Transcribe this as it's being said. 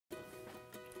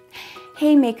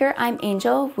Hey Maker, I'm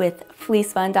Angel with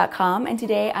fleecefun.com, and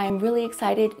today I am really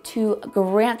excited to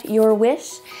grant your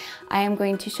wish. I am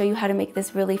going to show you how to make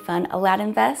this really fun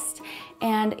Aladdin vest.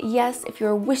 And yes, if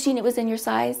you're wishing it was in your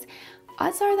size,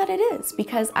 odds are that it is,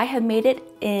 because I have made it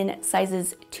in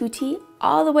sizes 2T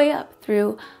all the way up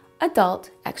through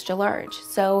adult extra large.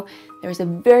 So there's a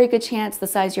very good chance the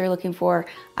size you're looking for,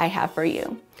 I have for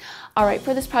you. All right,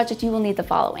 for this project, you will need the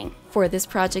following. For this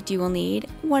project, you will need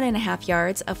 1.5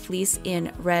 yards of fleece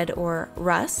in red or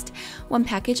rust, 1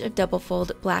 package of double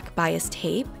fold black bias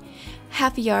tape,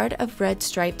 1/2 yard of red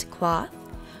striped cloth,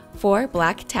 4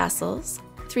 black tassels,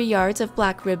 3 yards of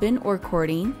black ribbon or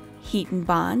cording, heat and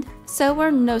bond, sew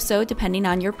or no sew depending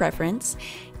on your preference,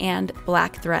 and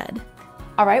black thread.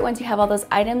 All right, once you have all those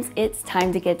items, it's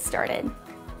time to get started.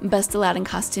 Best Aladdin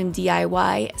costume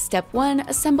DIY. Step 1,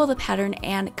 assemble the pattern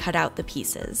and cut out the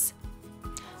pieces.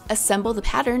 Assemble the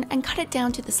pattern and cut it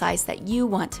down to the size that you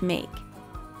want to make.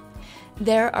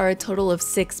 There are a total of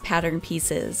 6 pattern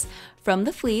pieces. From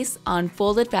the fleece, on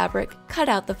folded fabric, cut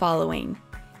out the following: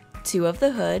 2 of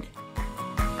the hood,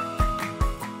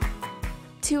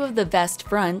 2 of the vest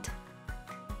front,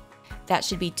 that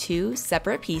should be 2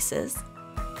 separate pieces,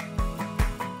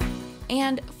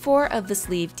 and 4 of the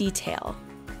sleeve detail.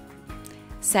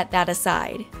 Set that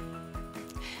aside.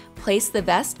 Place the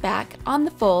vest back on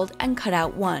the fold and cut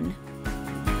out 1.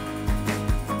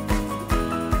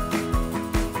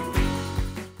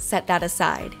 Set that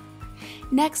aside.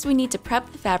 Next, we need to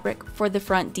prep the fabric for the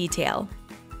front detail.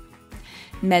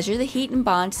 Measure the heat and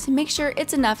bond to make sure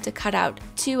it's enough to cut out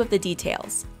 2 of the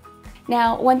details.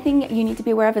 Now, one thing you need to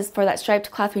be aware of is for that striped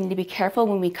cloth, we need to be careful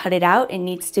when we cut it out. It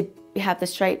needs to have the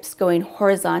stripes going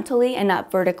horizontally and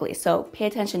not vertically, so pay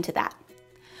attention to that.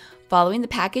 Following the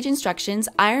package instructions,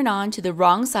 iron on to the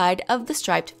wrong side of the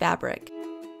striped fabric.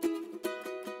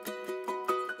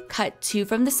 Cut 2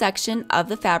 from the section of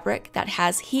the fabric that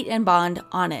has heat and bond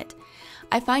on it.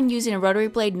 I find using a rotary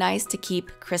blade nice to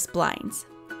keep crisp lines.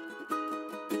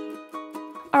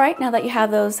 All right, now that you have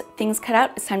those things cut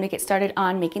out, it's time to get started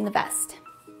on making the vest.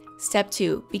 Step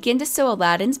 2, begin to sew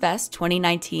Aladdin's vest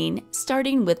 2019,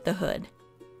 starting with the hood.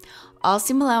 All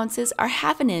seam allowances are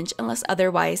 1/2 inch unless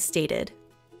otherwise stated.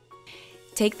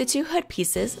 Take the 2 hood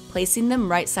pieces, placing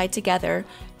them right side together,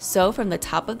 sew from the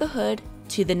top of the hood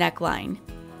to the neckline.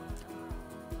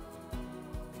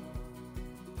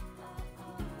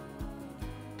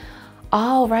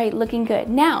 All right, looking good.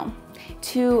 Now,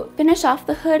 to finish off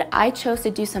the hood, I chose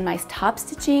to do some nice top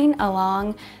stitching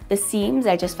along the seams.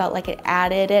 I just felt like it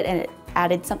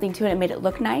added something to it and made it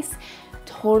look nice.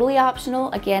 Totally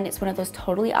optional. Again, it's one of those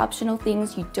totally optional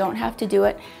things. You don't have to do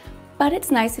it, but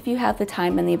it's nice if you have the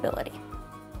time and the ability.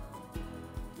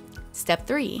 Step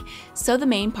 3, sew the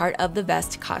main part of the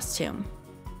vest costume.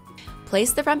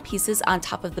 Place the front pieces on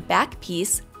top of the back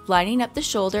piece, lining up the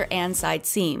shoulder and side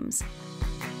seams.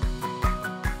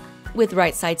 With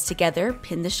right sides together,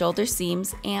 pin the shoulder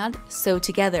seams and sew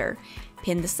together.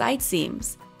 Pin the side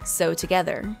seams, sew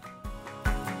together.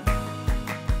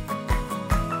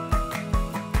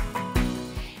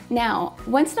 Now,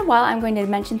 once in a while, I'm going to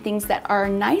mention things that are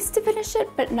nice to finish it,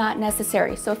 but not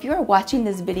necessary. So if you are watching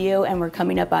this video and we're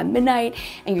coming up on midnight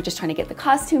and you're just trying to get the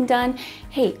costume done,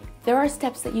 hey, there are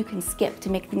steps that you can skip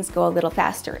to make things go a little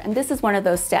faster. And this is one of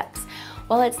those steps.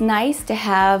 While it's nice to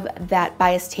have that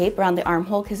bias tape around the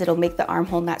armhole because it'll make the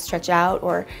armhole not stretch out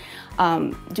or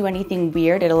do anything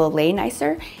weird, it'll lay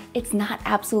nicer, it's not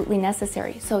absolutely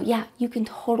necessary. So yeah, you can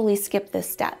totally skip this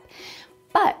step.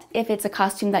 But if it's a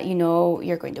costume that you know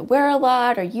you're going to wear a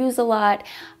lot or use a lot,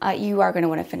 you are going to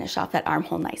want to finish off that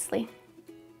armhole nicely.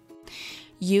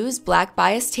 Use black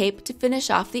bias tape to finish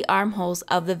off the armholes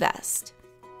of the vest.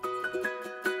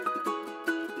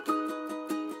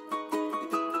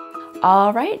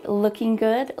 All right, looking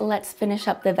good. Let's finish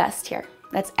up the vest here.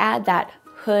 Let's add that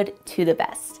hood to the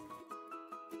vest.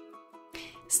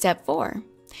 Step 4,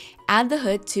 add the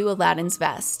hood to Aladdin's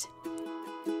vest.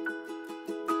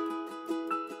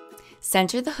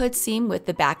 Center the hood seam with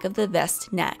the back of the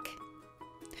vest neck.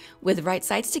 With right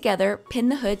sides together, pin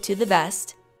the hood to the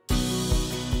vest.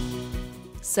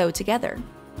 Sew together.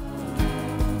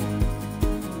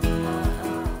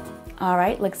 All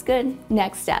right, looks good.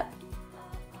 Next step.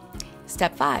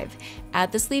 Step 5,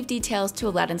 add the sleeve details to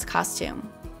Aladdin's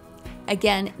costume.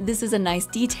 Again, this is a nice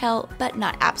detail, but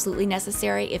not absolutely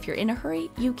necessary. If you're in a hurry,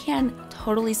 you can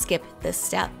totally skip this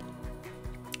step.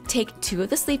 Take 2 of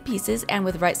the sleeve pieces and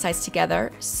with right sides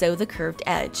together, sew the curved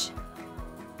edge.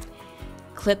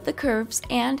 Clip the curves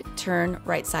and turn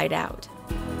right side out.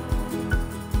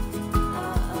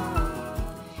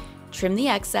 Trim the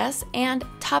excess and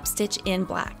top stitch in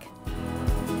black.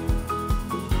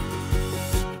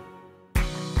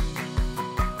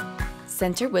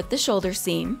 center with the shoulder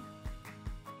seam,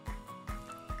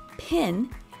 pin,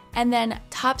 and then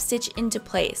top stitch into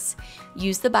place.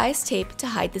 Use the bias tape to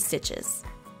hide the stitches.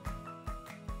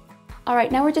 All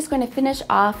right, now we're just going to finish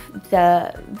off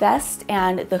the vest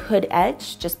and the hood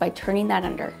edge just by turning that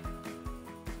under.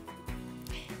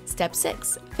 Step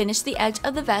 6, finish the edge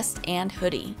of the vest and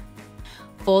hoodie.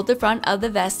 Fold the front of the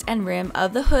vest and rim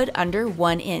of the hood under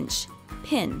 1 inch.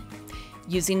 Pin.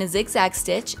 Using a zigzag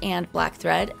stitch and black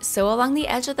thread, sew along the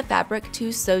edge of the fabric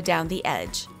to sew down the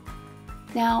edge.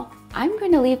 Now, I'm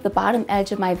going to leave the bottom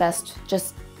edge of my vest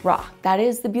just raw. That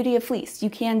is the beauty of fleece. You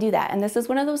can do that. And this is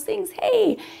one of those things,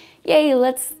 hey, yay,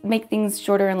 let's make things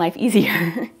shorter and life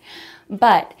easier.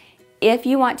 But if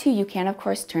you want to, you can of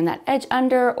course turn that edge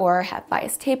under or have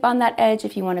bias tape on that edge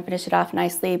if you want to finish it off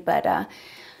nicely. But I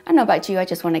don't know about you, I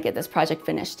just want to get this project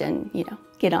finished and,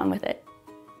 get on with it.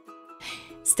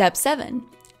 Step 7,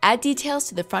 add details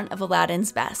to the front of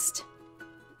Aladdin's vest.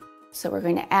 So we're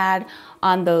going to add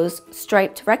on those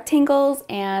striped rectangles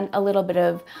and a little bit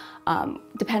of,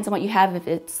 depends on what you have, if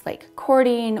it's like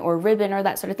cording or ribbon or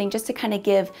that sort of thing, just to kind of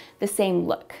give the same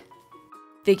look.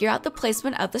 Figure out the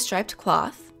placement of the striped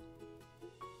cloth.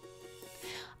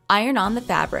 Iron on the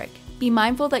fabric. Be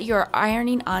mindful that you're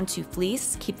ironing onto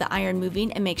fleece. Keep the iron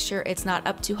moving and make sure it's not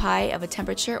up too high of a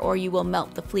temperature or you will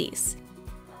melt the fleece.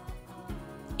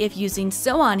 If using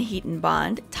sew-on heat and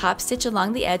bond, top stitch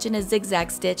along the edge in a zigzag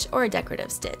stitch or a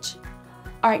decorative stitch.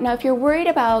 All right, now if you're worried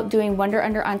about doing wonder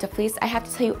under onto fleece, I have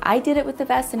to tell you, I did it with the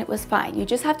vest and it was fine. You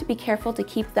just have to be careful to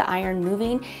keep the iron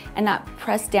moving and not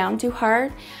press down too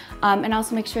hard. And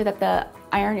also make sure that the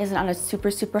iron isn't on a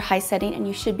super high setting and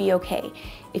you should be okay.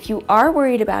 If you are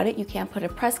worried about it, you can put a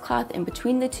press cloth in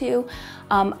between the two.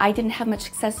 I didn't have much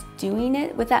success doing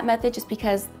it with that method just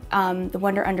because the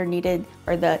wonder under needed,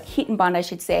 or the heat and bond I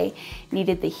should say,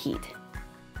 needed the heat.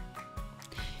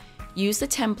 Use the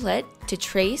template to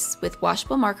trace with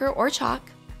washable marker or chalk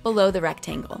below the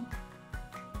rectangle.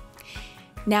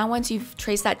 Now once you've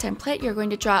traced that template, you're going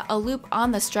to draw a loop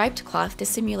on the striped cloth to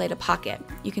simulate a pocket.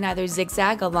 You can either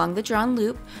zigzag along the drawn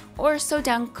loop or sew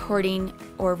down cording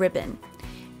or ribbon.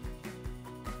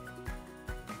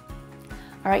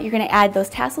 All right, you're going to add those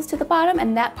tassels to the bottom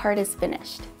and that part is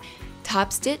finished.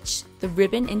 Top stitch the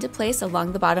ribbon into place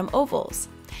along the bottom ovals.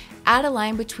 Add a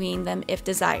line between them if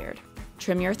desired.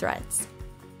 Trim your threads.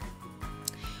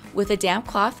 With a damp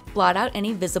cloth, blot out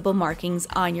any visible markings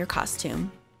on your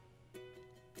costume.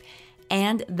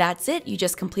 And that's it, you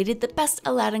just completed the best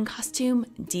Aladdin costume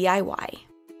DIY.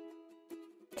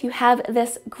 If you have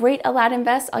this great Aladdin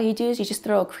vest, all you do is you just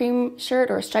throw a cream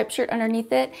shirt or a striped shirt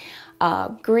underneath it,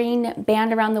 a green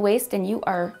band around the waist, and you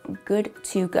are good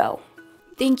to go.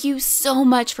 Thank you so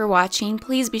much for watching.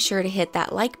 Please be sure to hit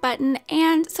that like button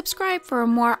and subscribe for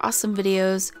more awesome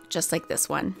videos just like this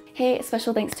one. Hey,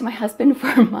 special thanks to my husband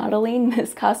for modeling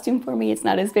this costume for me. It's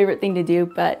not his favorite thing to do,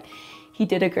 but he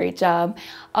did a great job.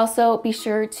 Also, be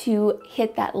sure to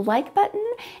hit that like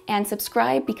button and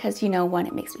subscribe because, one,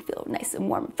 it makes me feel nice and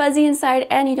warm and fuzzy inside,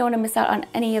 and you don't want to miss out on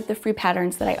any of the free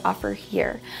patterns that I offer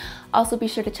here. Also, be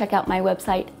sure to check out my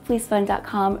website,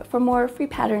 fleecefun.com, for more free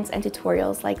patterns and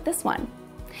tutorials like this one.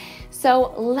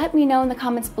 So let me know in the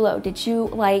comments below, did you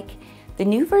like the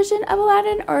new version of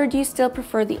Aladdin or do you still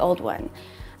prefer the old one?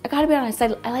 I gotta be honest, I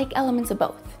like elements of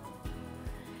both.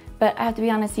 But I have to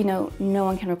be honest, no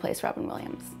one can replace Robin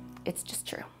Williams. It's just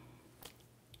true.